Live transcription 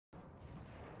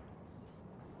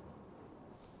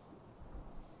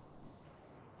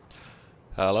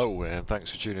Hello and thanks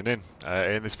for tuning in.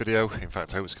 In this video, in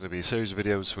fact I hope it's going to be a series of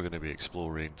videos, we're going to be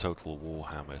exploring Total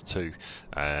Warhammer 2.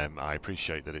 I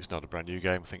appreciate that it's not a brand new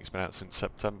game. I think it's been out since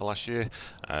September last year.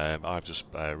 I've just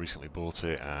recently bought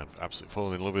it and absolutely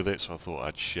fallen in love with it, so I thought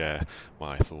I'd share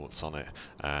my thoughts on it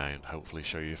and hopefully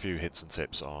show you a few hints and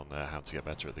tips on how to get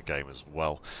better at the game as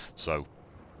well. So,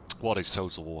 what is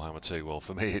Total Warhammer 2? Well,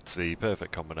 for me it's the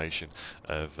perfect combination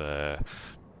of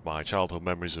my childhood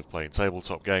memories of playing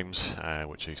tabletop games,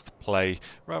 which I used to play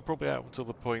right probably out until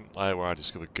the point where I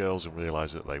discovered girls and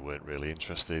realised that they weren't really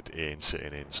interested in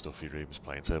sitting in stuffy rooms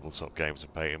playing tabletop games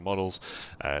and painting models,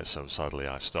 so sadly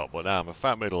I stopped. But now I'm a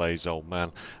fat middle-aged old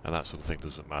man and that sort of thing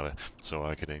doesn't matter, so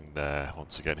I can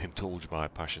once again indulge my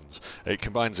passions. It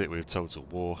combines it with Total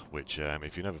War, which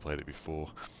if you've never played it before,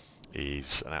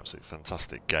 is an absolutely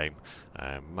fantastic game.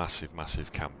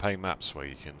 Massive campaign maps where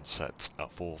you can set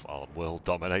up forth on world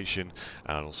domination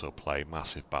and also play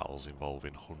massive battles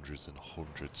involving hundreds and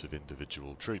hundreds of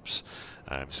individual troops,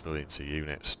 split into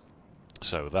units.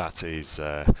 So that is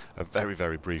a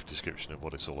very brief description of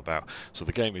what it's all about. So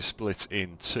the game is split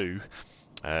into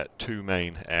two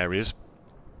main areas.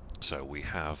 So we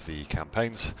have the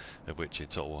campaigns, of which in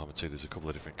Total Warhammer 2 there's a couple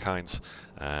of different kinds.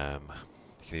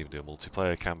 You can even do a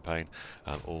multiplayer campaign,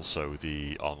 and also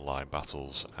the online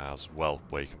battles as well,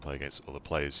 where you can play against other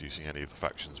players using any of the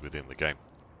factions within the game.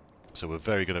 So we're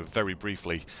going to very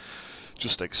briefly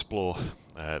just explore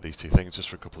these two things just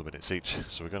for a couple of minutes each.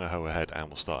 So we're going to go ahead and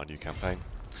we'll start a new campaign.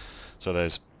 So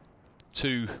there's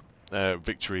two main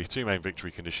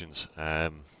victory conditions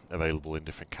available in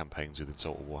different campaigns within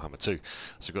Total Warhammer 2.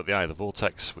 So we've got the Eye of the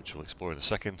Vortex, which we'll explore in a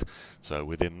second. So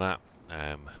within that,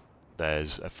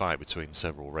 there's a fight between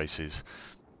several races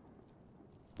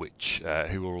which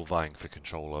who are all vying for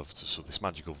control of this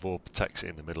magical vortex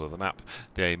in the middle of the map.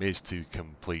 The aim is to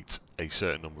complete a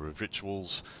certain number of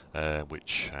rituals,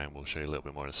 which we'll show you a little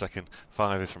bit more in a second.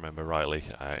 5 if I remember rightly,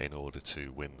 in order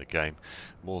to win the game.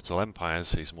 Mortal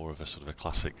Empires is more of a sort of a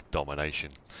classic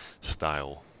domination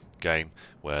style game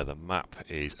where the map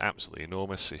is absolutely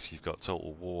enormous. If you've got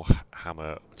Total War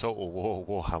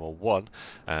Warhammer 1,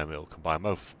 it'll combine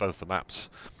both the maps,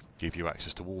 give you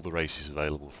access to all the races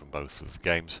available from both of the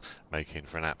games, making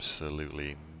for an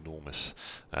absolutely enormous,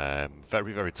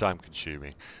 very time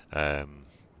consuming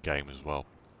game as well.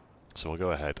 So we'll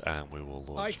go ahead and we will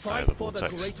launch the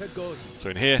Vortex. So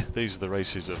in here, these are the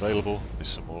races available. There's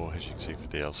some more, as you can see, for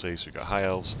DLC. So we've got High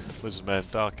Elves,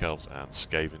 Lizardmen, Dark Elves and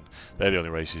Skaven. They're the only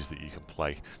races that you can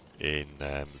play in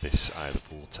this Eye of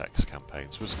the Vortex campaign.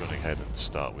 So we're just going ahead and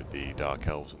start with the Dark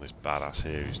Elves and this badass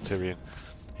here who's Tyrion.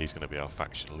 He's going to be our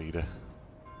faction leader.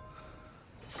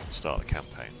 Start the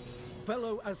campaign.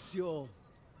 Fellow Azure,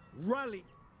 rally!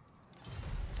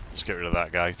 Let's get rid of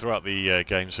that guy. Throughout the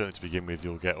game, certainly to begin with,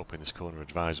 you'll get up in this corner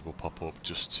advisor will pop up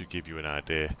just to give you an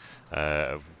idea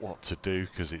of what to do,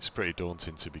 because it's pretty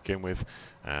daunting to begin with.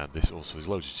 And there's loads of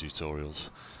tutorials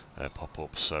pop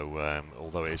up, so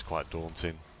although it is quite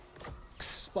daunting,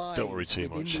 don't worry too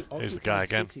much. Here's the guy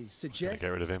again. Gonna get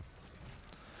rid of him.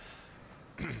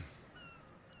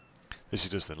 This is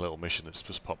just a little mission that's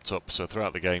just popped up. So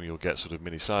throughout the game you'll get sort of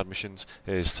mini side missions.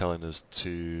 Here's telling us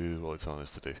to, what they're telling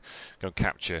us to do. Go and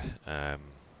capture a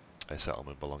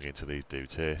settlement belonging to these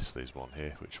dudes here. So there's one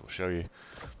here which we'll show you.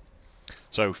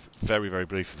 So very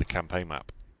briefly the campaign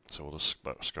map. So we'll just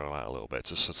scroll out a little bit.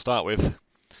 So start with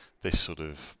this sort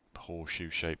of horseshoe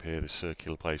shape here, this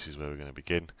circular place is where we're going to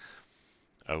begin.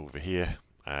 Over here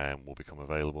will become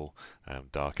available.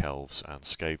 Dark Elves and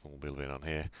Skaven will be living on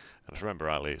here, and if I remember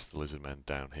rightly it's the Lizardmen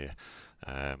down here.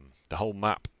 The whole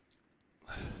map,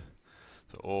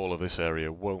 so all of this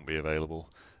area won't be available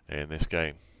in this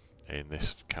game, in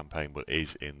this campaign, but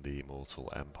is in the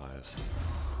Mortal Empires.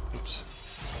 Oops.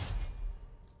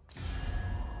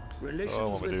 Oh,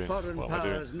 what am I doing? What am I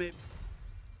doing?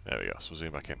 There we go, so we'll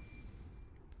zoom back in.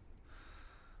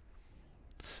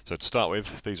 So to start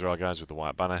with, these are our guys with the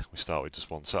white banner. We start with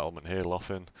just one settlement here,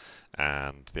 Lothan,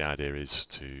 and the idea is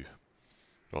to,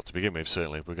 well, to begin with,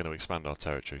 certainly we're going to expand our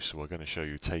territory, so we're going to show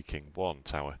you taking one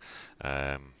tower,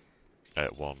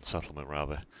 one settlement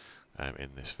rather,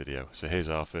 in this video. So here's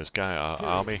our first guy, our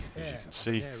army, as you can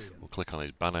see. We'll click on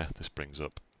his banner. This brings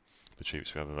up the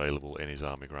troops we have available in his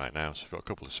army right now. So we've got a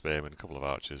couple of spearmen, a couple of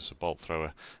archers, a bolt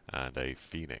thrower and a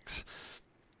phoenix.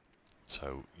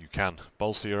 So you can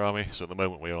bolster your army, so at the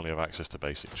moment we only have access to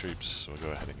basic troops, so we'll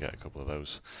go ahead and get a couple of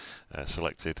those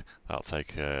selected. That'll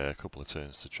take a couple of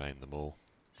turns to train them all.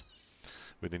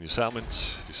 Within your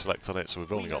settlements, if you select on it, so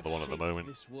we've only got the one at the moment,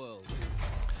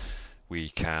 we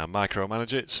can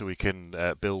micromanage it, so we can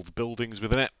build buildings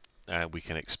within it. and we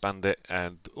can expand it,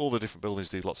 and all the different buildings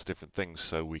do lots of different things.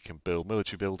 So we can build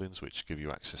military buildings which give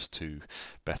you access to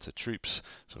better troops.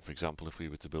 So for example, if we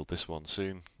were to build this one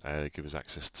soon, give us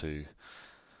access to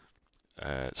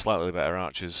slightly better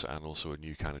archers and also a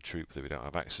new kind of troop that we don't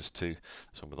have access to.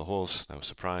 This one with a horse, no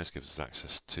surprise, gives us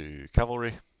access to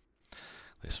cavalry.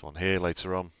 This one here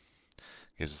later on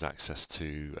gives us access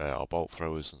to our bolt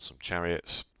throwers and some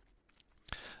chariots.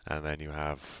 And then you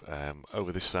have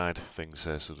over this side things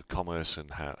sort of commerce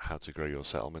and how to grow your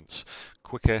settlements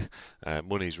quicker.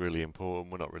 Money is really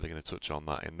important. We're not really going to touch on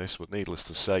that in this, but needless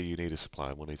to say, you need a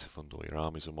supply of money to fund all your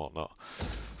armies and whatnot.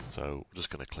 So I'm just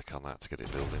going to click on that to get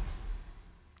it building.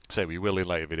 So we will in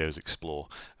later videos explore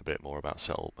a bit more about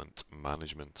settlement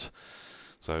management.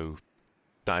 So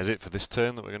that is it for this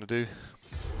turn that we're going to do.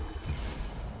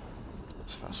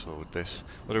 Let's fast forward this.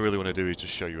 What I really want to do is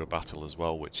just show you a battle as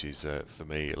well, which is, for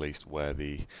me at least, where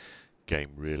the game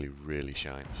really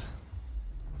shines.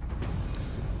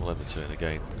 We'll end the turn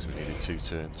again, because we needed 2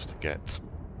 turns to get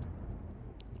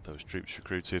those troops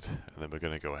recruited, and then we're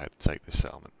going to go ahead and take this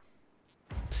settlement.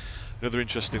 Another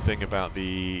interesting thing about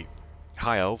the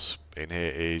High Elves in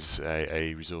here is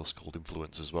a resource called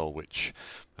Influence as well, which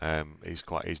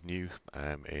is new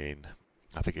in...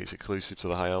 I think it's exclusive to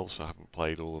the High Elves, so I haven't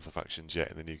played all of the factions yet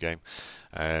in the new game.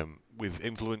 With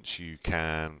Influence you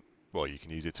can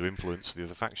use it to influence the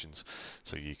other factions.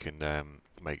 So you can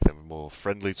make them more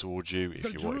friendly towards you if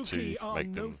you wanted to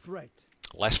make them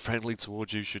less friendly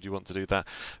towards you, should you want to do that.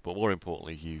 But more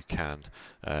importantly, you can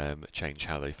change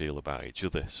how they feel about each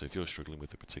other. So if you're struggling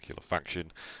with a particular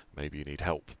faction, maybe you need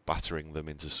help battering them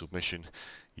into submission,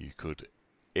 you could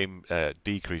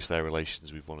decrease their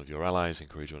relations with one of your allies,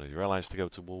 encourage one of your allies to go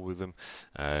to war with them,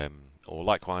 or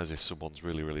likewise, if someone's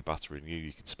really battering you,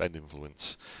 you can spend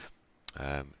influence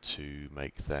to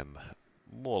make them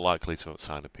more likely to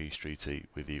sign a peace treaty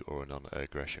with you or a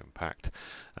non-aggression pact.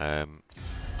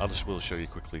 Will show you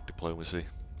quickly diplomacy.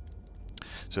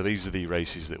 So these are the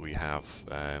races that we have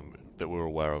that we're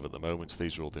aware of at the moment. So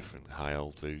these are all different High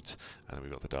Elf dudes, and then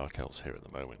we've got the Dark Elves here at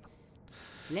the moment.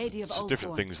 Lady of So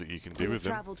different things that you can do with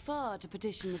them. Travelled far to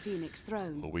petition the Phoenix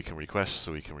throne. Well, we can request,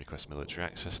 so we can request military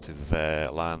access to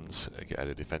their lands, get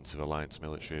a defensive alliance,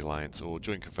 military alliance, or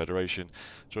joint confederation.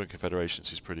 Joint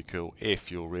confederations is pretty cool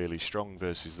if you're really strong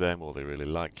versus them, or they really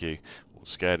like you, or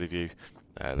scared of you.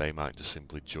 They might just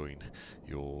simply join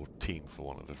your team, for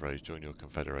want of a phrase, join your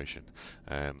confederation.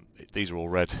 These are all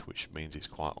red, which means it's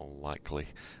quite unlikely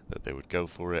that they would go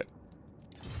for it.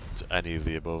 To any of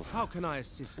the above. How can I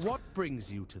assist? What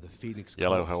brings you to the Phoenix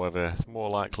Yellow, Court? however, more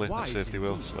likely. Why Let's see if they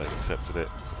will. So they've accepted it.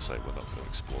 We'll say we're not going to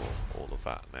explore all of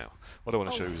that now. What I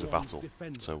want to show you is a battle.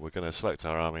 So we're going to select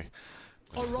our army.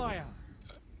 Orion.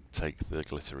 Take the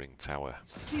glittering tower.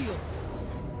 Seal.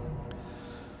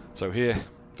 So here,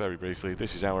 very briefly,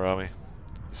 this is our army.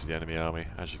 This is the enemy army.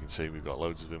 As you can see, we've got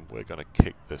loads of them. We're going to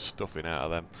kick the stuffing out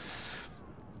of them.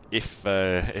 If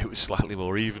it was slightly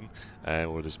more even,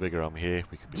 or there's a bigger army here,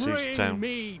 we could besiege the town.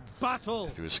 Me battle.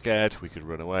 If we were scared, we could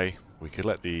run away. We could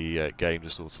let the game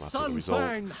just automatically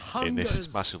resolve. In this,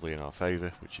 it's massively in our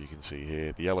favour, which you can see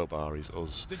here. The yellow bar is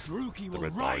us. The Druki will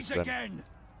red bar is rise them. again.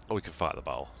 Or we can fight the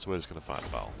battle. So we're just going to fight the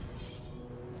battle.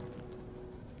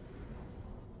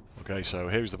 Okay, so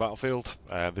here's the battlefield.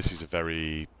 This is a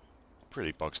pretty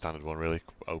bog standard one, really.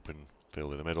 Open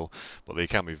field in the middle, but they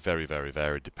can be very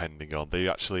varied depending on, they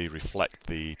actually reflect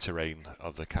the terrain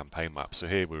of the campaign map. So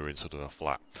here we were in sort of a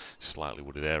flat, slightly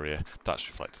wooded area, that's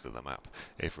reflected in the map.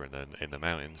 If we're in the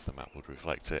mountains, the map would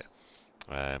reflect it.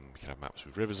 You can have maps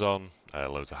with rivers on,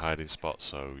 loads of hiding spots,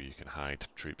 so you can hide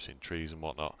troops in trees and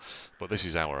whatnot. But this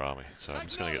is our army, so I'm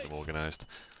just going to get them organised.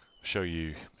 I'll show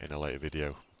you in a later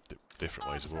video different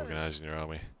ways of organising your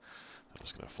army. I'm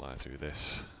just going to fly through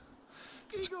this,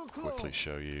 just quickly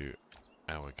show you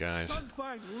our guys.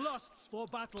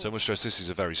 So I must stress this is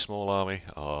a very small army.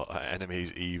 Our enemy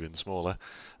is even smaller.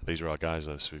 These are our guys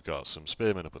though, so we've got some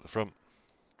spearmen up at the front,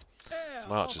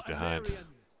 some archers behind,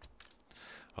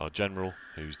 our general,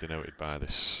 who's denoted by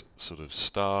this sort of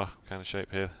star kind of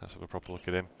shape here. Let's have a proper look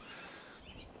at him.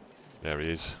 There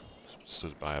he is,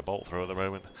 stood by a bolt thrower at the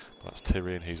moment. That's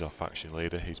Tyrion, he's our faction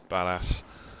leader, he's badass.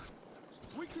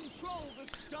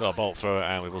 Got a bolt thrower,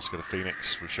 and we've also got a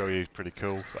phoenix. We'll show you, pretty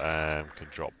cool. Can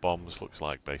drop bombs, looks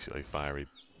like basically fiery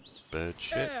bird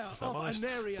shit, if I'm honest.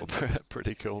 But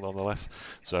pretty cool nonetheless.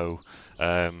 So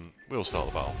we'll start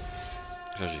the battle.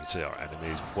 As you can see, our enemy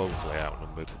is woefully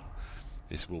outnumbered.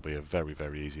 This will be a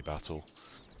very easy battle.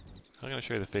 I'm going to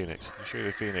show you the phoenix. I'll show you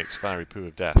the phoenix fiery poo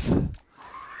of death.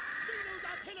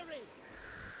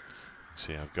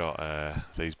 See, I've got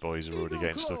these boys are already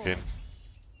getting stuck in.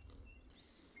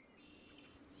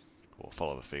 we'll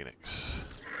follow the Phoenix.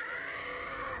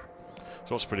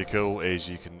 So what's pretty cool is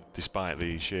you can, despite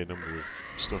the sheer number of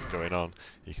stuff going on,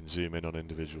 you can zoom in on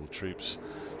individual troops,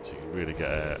 so you can really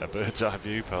get a bird's eye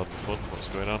view, pardon the pun, what's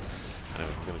going on. And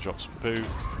we're going to drop some poo.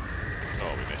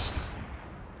 Oh, we missed. So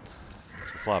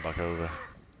fly back over.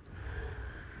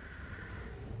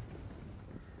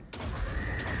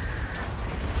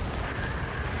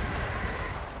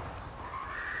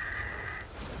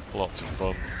 Lots of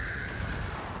fun.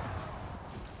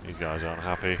 These guys aren't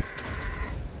happy.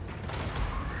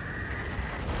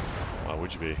 Why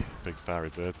would you be? Big fiery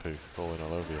bird poo falling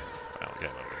all over you. Well, get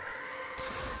over it.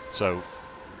 So,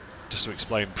 just to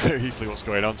explain briefly what's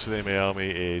going on, so the enemy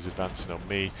army is advancing on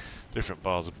me. Different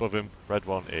bars above him. Red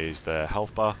one is their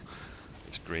health bar.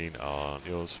 It's green on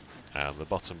yours. And the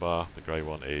bottom bar, the grey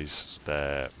one, is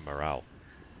their morale,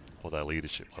 or their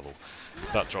leadership level.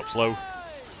 If that drops low,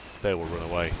 they will run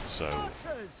away, so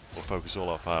we'll focus all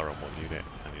our fire on one unit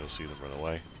and you'll see them run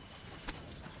away.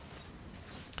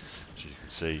 As you can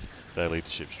see, their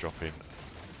leadership's dropping,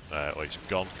 or it's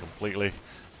gone completely.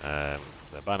 Their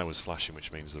banner was flashing,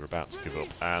 which means they're about to give up,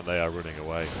 and they are running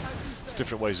away. There's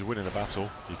different ways of winning a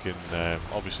battle. You can,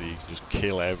 obviously you can just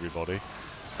kill everybody,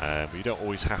 but you don't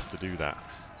always have to do that.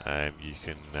 You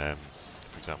can, for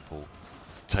example,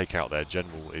 take out their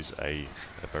general is a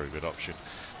very good option.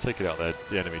 Taking out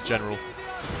the enemy general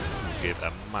will give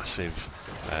a massive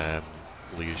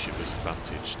leadership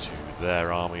disadvantage to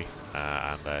their army,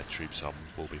 and their troops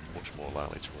will be much more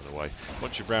likely to run away.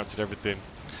 Once you've routed everything,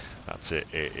 that's it.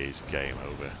 It is game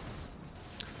over.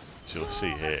 So you'll see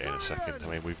here in a second.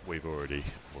 I mean, we've already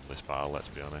won this battle. Let's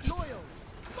be honest. But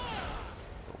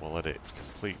we'll let it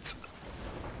complete.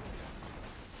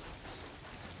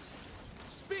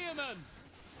 Spearmen,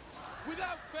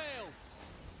 without fail.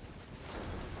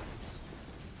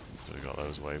 So we got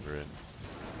those wavering.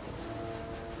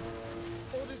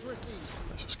 Orders received.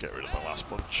 Let's just get rid of the last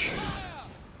bunch.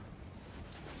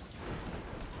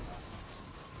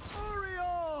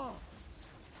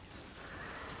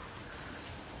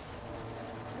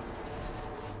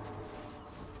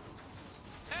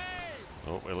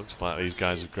 Oh, it looks like these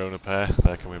guys have grown a pair.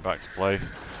 They're coming back to play.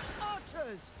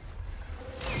 Archers.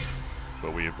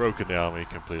 But we have broken the army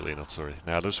completely and utterly.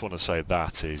 Now, I just want to say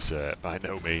that is by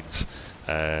no means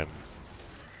a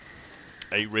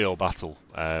real battle.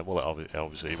 Well,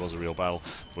 obviously it was a real battle,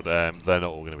 but they're not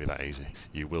all going to be that easy.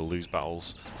 You will lose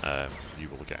battles. You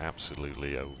will get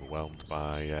absolutely overwhelmed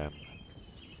by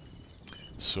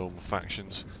some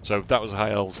factions. So that was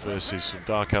High Elves versus some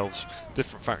Dark Elves.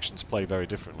 Different factions play very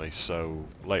differently, so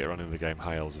later on in the game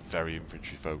High Elves are very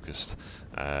infantry focused.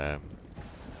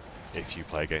 If you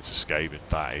play against a Skaven,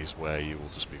 that is where you will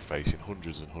just be facing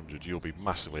hundreds and hundreds. You'll be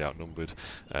massively outnumbered,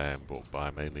 but by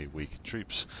mainly weakened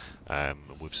troops,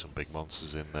 with some big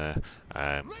monsters in there.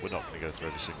 We're not going to go through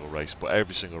every single race, but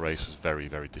every single race has very,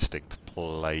 very distinct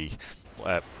playability.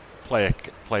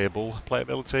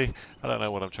 I don't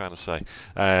know what I'm trying to say.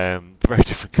 Very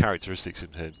different characteristics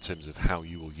in terms of how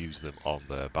you will use them on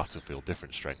the battlefield.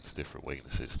 Different strengths, different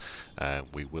weaknesses.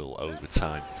 We will over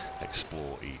time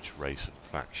explore each race and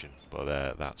faction,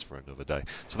 but that's for another day.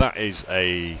 So that is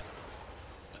a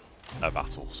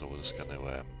battle. So we're just going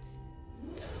to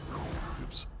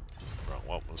oops, wrong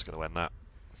one. We're just going to end that.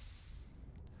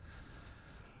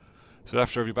 So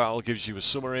after every battle gives you a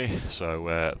summary. So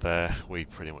there we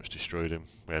pretty much destroyed him.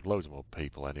 We had loads more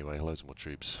people anyway, loads more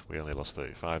troops. We only lost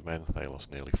 35 men, they lost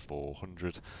nearly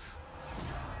 400.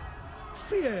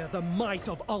 Fear the might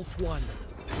of Ulthuan.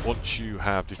 Once you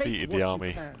have defeated the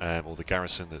army or the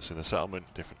garrison that's in the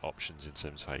settlement, different options in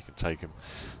terms of how you can take them.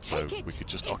 So we could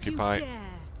just occupy it,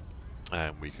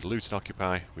 we could loot and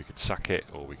occupy, we could sack it,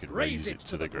 or we could raze it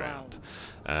to the ground.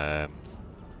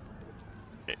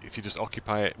 If you just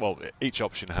occupy it, well, each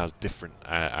option has different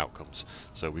outcomes.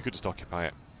 So we could just occupy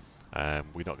it.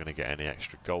 We're not going to get any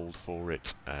extra gold for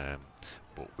it,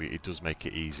 but it does make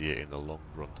it easier in the long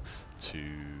run to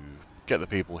get the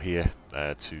people here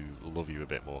to love you a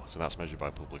bit more. So that's measured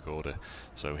by public order.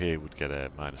 So here would get a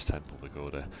 -10 public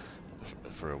order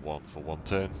for one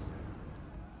turn.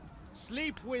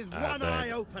 Sleep with one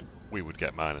eye open. We would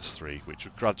get -3, which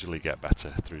would gradually get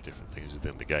better through different things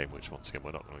within the game, which once again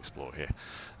we're not going to explore here.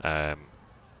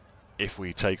 If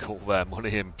we take all their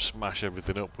money and smash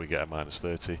everything up, we get a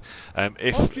 -30.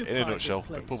 If, in a nutshell,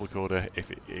 the public order, if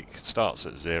it starts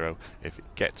at 0, if it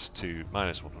gets to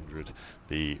 -100,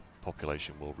 the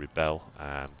population will rebel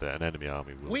and an enemy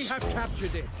army will spawn, have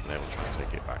captured it. and they will try and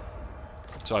take it back.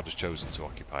 So I've just chosen to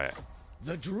occupy it.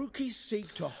 The Drukis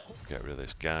seek to get rid of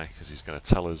this guy because he's going to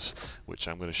tell us, which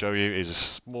I'm going to show you, is a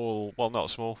small, well not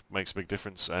small, makes a big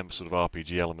difference, sort of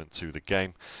RPG element to the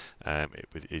game.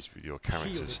 Is with your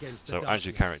characters. So as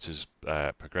your characters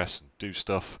progress and do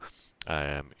stuff,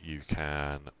 you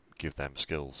can give them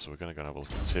skills. So we're going to go and have a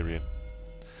look at Tyrion.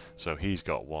 So he's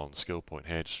got 1 skill point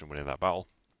here just from winning that battle.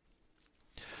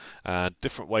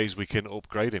 Different ways we can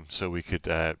upgrade him. So we could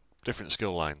different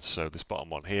skill lines. So this bottom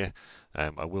one here,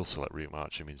 I will select route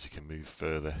march. It means you can move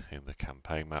further in the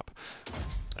campaign map.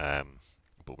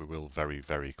 But we will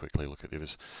very quickly look at the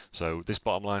others. So this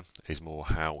bottom line is more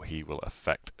how he will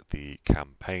affect the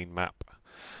campaign map.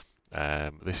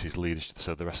 This is leadership,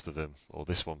 so the rest of them, or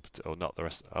this one, or not the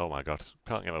rest, oh my god,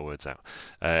 can't get my words out.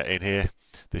 In here,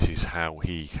 this is how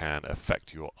he can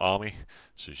affect your army.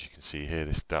 So as you can see here,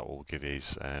 that will give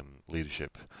his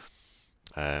leadership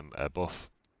a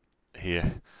buff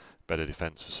here. Better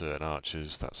defense for certain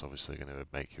archers. That's obviously going to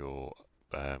make your,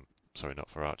 sorry, not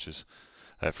for archers,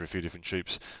 for a few different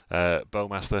troops.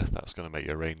 Bowmaster, that's going to make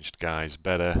your ranged guys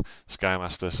better.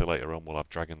 Skymaster, so later on we'll have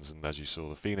dragons, and as you saw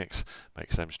the Phoenix,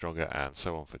 makes them stronger, and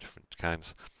so on for different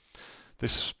kinds.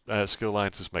 This skill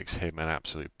line just makes him an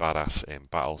absolute badass in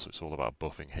battle, so it's all about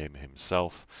buffing him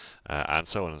himself, and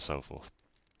so on and so forth.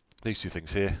 These 2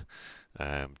 things here,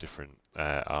 different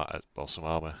some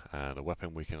armour and a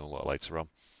weapon we can unlock later on.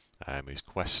 Is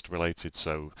quest related,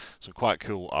 so some quite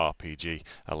cool RPG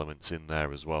elements in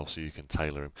there as well, so you can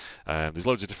tailor him. There's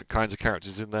loads of different kinds of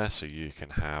characters in there, so you can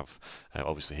have,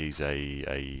 obviously he's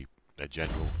a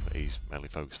general, but he's mainly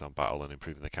focused on battle and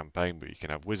improving the campaign, but you can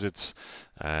have wizards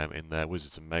in there,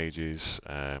 wizards and mages,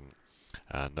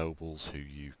 nobles who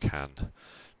you can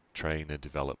train and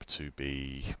develop to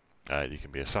be you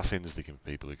can be assassins, they can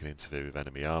be people who can interfere with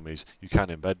enemy armies. You can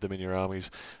embed them in your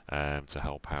armies to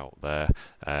help out there,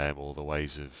 or the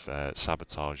ways of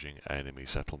sabotaging enemy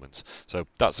settlements. So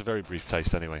that's a very brief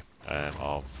taste anyway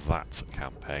of that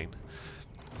campaign.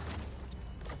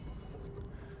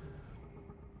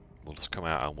 We'll just come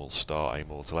out and we'll start a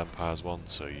Mortal Empires one,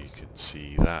 so you can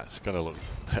see that. It's going to look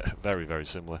very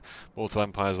similar. Mortal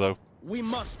Empires though, we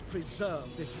must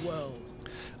preserve this world.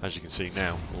 as you can see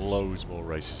now, loads more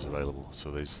races available.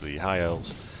 So there's the High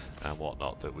Elves and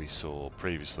whatnot that we saw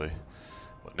previously,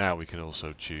 but now we can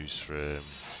also choose from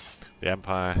the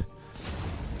Empire,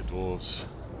 the Dwarves,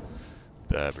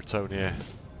 the Bretonia,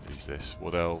 who's this,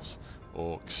 Wood Elves,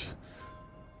 Orcs,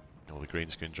 all the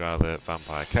Greenskins rather,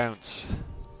 Vampire Counts,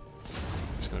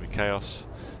 it's going to be Chaos,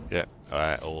 yeah,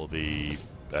 all the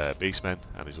Beastmen,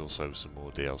 and there's also some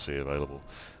more DLC available.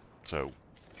 So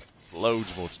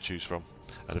loads more to choose from,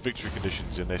 and the victory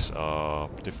conditions in this are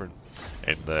different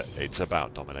in that it's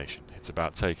about domination. It's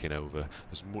about taking over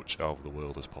as much of the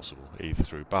world as possible, either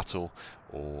through battle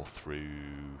or through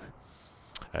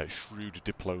shrewd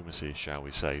diplomacy, shall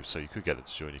we say. So you could get them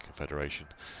to join your confederation,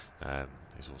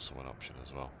 is also an option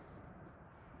as well.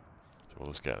 So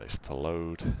let's get this to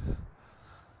load.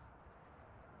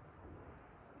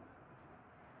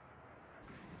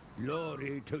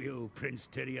 Glory to you, Prince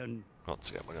Tyrion. Once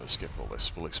again, we're going to skip all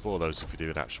this. We'll explore those if we do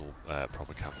an actual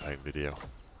proper campaign video.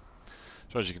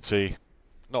 So as you can see,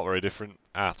 not very different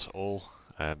at all.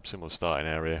 Similar starting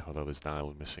area, although there's an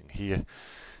island missing here.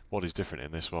 What is different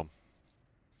in this one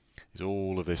is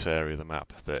all of this area of the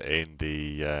map that in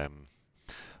the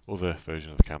other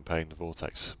version of the campaign, the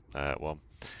Vortex one,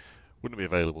 wouldn't be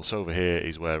available. So over here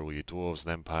is where all your dwarves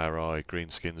and Empire are.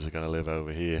 Greenskins are going to live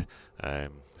over here.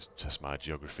 It's just my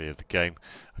geography of the game.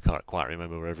 I can't quite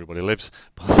remember where everybody lives,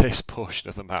 but this portion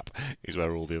of the map is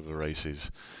where all the other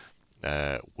races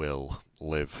will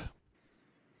live.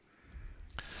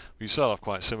 We start off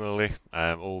quite similarly.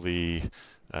 All the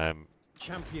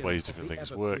ways different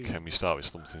things work, and we start with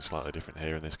something slightly different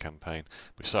here in this campaign.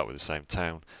 We start with the same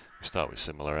town. We start with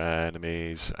similar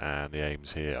enemies, and the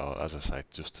aims here are, as I say,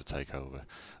 just to take over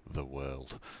the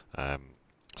world.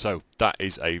 So that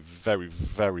is a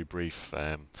very brief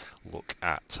look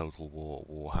at Total War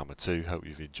Warhammer 2. Hope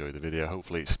you've enjoyed the video.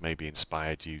 Hopefully it's maybe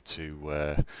inspired you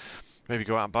to maybe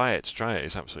go out and buy it, to try it.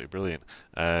 It's absolutely brilliant.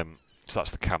 So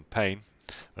that's the campaign.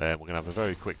 We're going to have a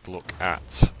very quick look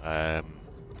at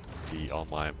the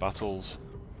online battles.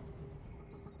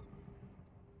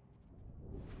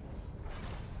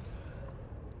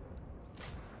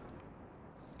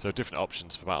 So different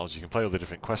options for battles. You can play all the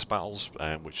different quest battles,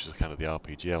 which is kind of the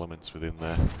RPG elements within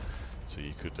there. So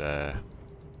you could go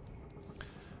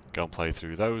and play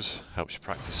through those. Helps you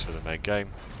practice for the main game.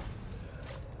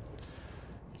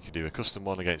 You can do a custom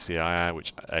one against the AI,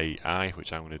 which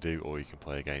I'm going to do, or you can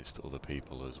play against other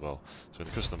people as well. So in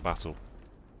the custom battle,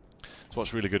 So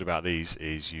what's really good about these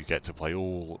is you get to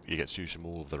choose from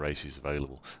all of the races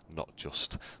available, not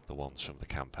just the ones from the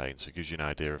campaign. So it gives you an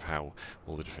idea of how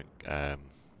all the different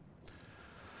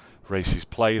races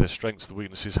play, the strengths, the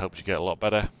weaknesses, helps you get a lot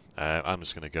better. I'm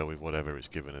just going to go with whatever it's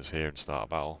given us here and start a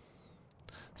battle.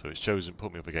 So it's chosen,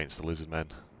 put me up against the lizard men.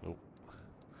 Oh,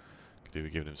 could do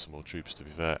with giving him some more troops, to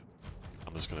be fair.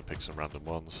 I'm just going to pick some random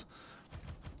ones.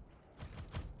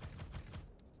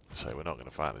 So we're not going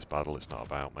to fight this battle, it's not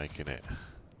about making it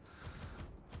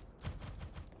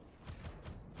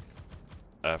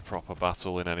a proper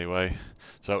battle in any way.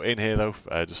 So in here though,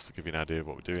 just to give you an idea of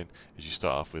what we're doing, is you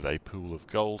start off with a pool of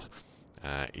gold.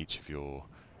 Each of your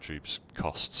troops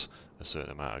costs a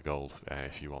certain amount of gold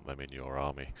if you want them in your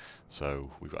army.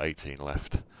 So we've got 18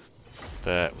 left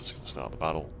there. We're just going to start the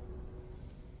battle.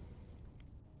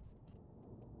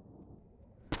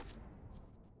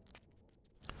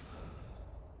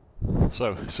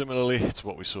 So similarly to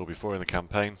what we saw before in the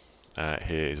campaign,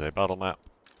 here is a battle map.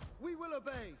 We will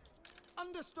obey.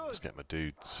 Understood. Let's get my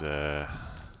dudes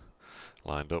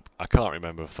lined up. I can't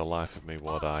remember for the life of me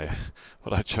what I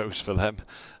chose for them.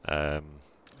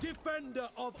 Defender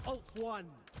of Ulf 1.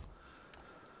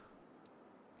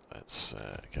 Let's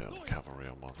get all the cavalry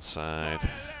on one side.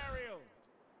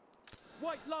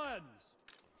 White Lions.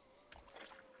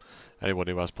 Anyone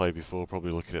who has played before, probably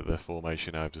looking at the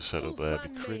formation I've just set up there, be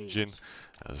cringing.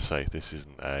 As I say, this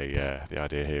isn't the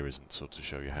idea here isn't sort of to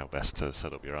show you how best to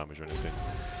set up your armies or anything.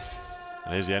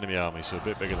 And here's the enemy army, so a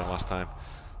bit bigger than last time.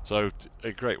 So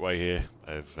a great way here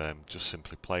of just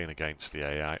simply playing against the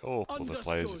AI or other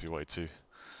players if you wanted to.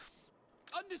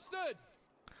 Understood.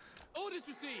 Orders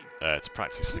received. To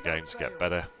practice the game to get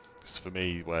better. Because for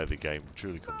me, where the game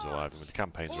truly comes alive, I mean, the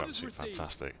campaigns are absolutely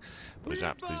fantastic, but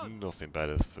there's nothing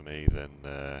better for me than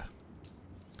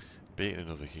beating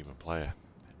another human player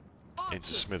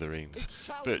into smithereens,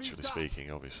 virtually speaking,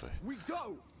 obviously. We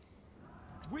go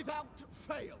without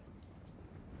fail.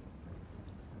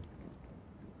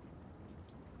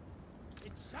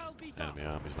 It shall be done. Enemy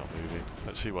army's not moving.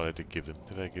 Let's see what I did give them.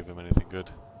 Did I give them anything good?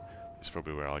 It's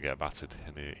probably where I'll get battered,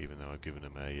 even though I've given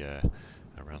them a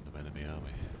random enemy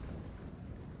army.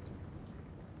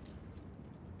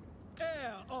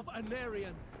 Heir of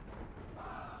Anarian.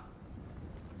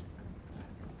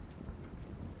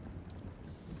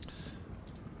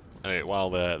 Anyway,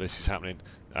 while this is happening,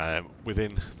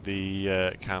 within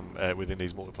the within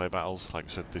these multiplayer battles, like I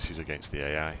said, this is against the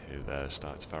AI who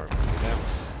started to fire at me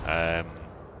now.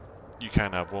 You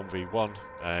can have 1v1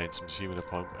 in some human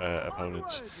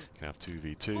opponents. You can have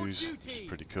 2v2s, which is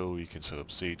pretty cool. You can set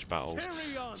up siege battles,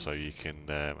 so you can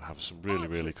have some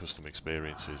really custom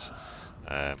experiences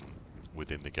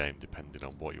within the game, depending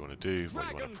on what you want to do, what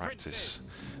you want to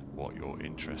practice, what you're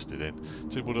interested in.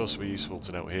 So it would also be useful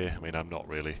to note here, I mean, I'm not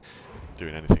really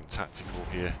doing anything tactical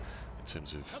here in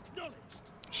terms of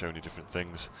showing you different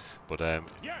things, but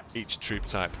each troop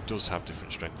type does have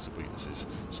different strengths and weaknesses.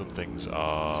 Some things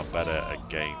are better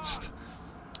against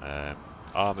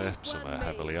armour, some are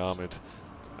heavily armoured.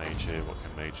 Mage here, what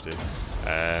can mage do?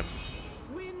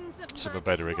 Some are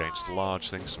better against large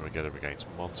things, some are better against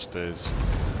monsters,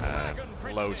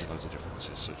 loads of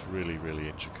differences, so it's really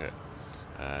intricate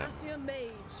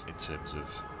in terms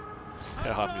of...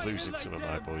 Yeah, I'm losing some of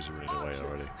my boys are running away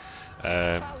already.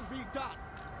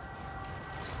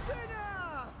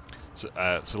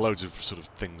 So loads of sort of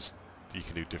things you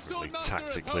can do differently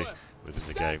tactically within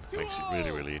the game. Makes it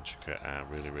really intricate and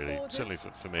really, certainly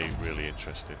for me, really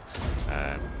interesting.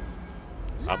 I'm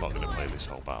not going to play this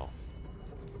whole battle.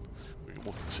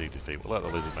 We'll concede defeat. We'll let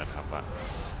the lizard men have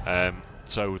that.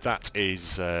 So that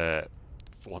is,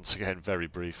 once again, very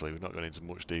briefly, we've not gone into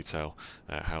much detail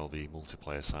how the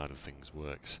multiplayer side of things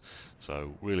works.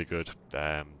 So really good.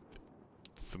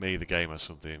 For me, the game has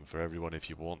something for everyone. If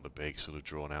you want the big sort of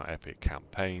drawn out epic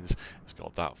campaigns, it's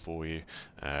got that for you.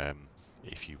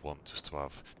 If you want just to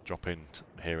have drop in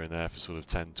here and there for sort of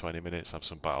 10-20 minutes, have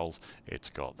some battles,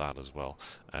 it's got that as well.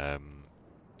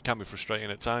 Can be frustrating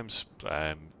at times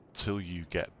till you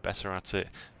get better at it,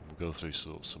 and we'll go through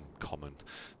sort of some common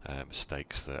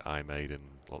mistakes that I made and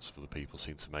lots of other people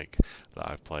seem to make that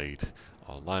I've played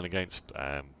online against.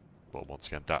 But once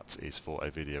again, that is for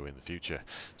a video in the future.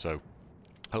 So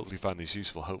hopefully you find this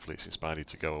useful, hopefully it's inspired you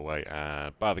to go away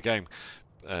and buy the game,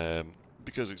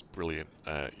 because it's brilliant.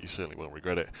 You certainly won't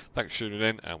regret it. Thanks for tuning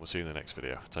in, and we'll see you in the next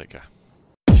video. Take care.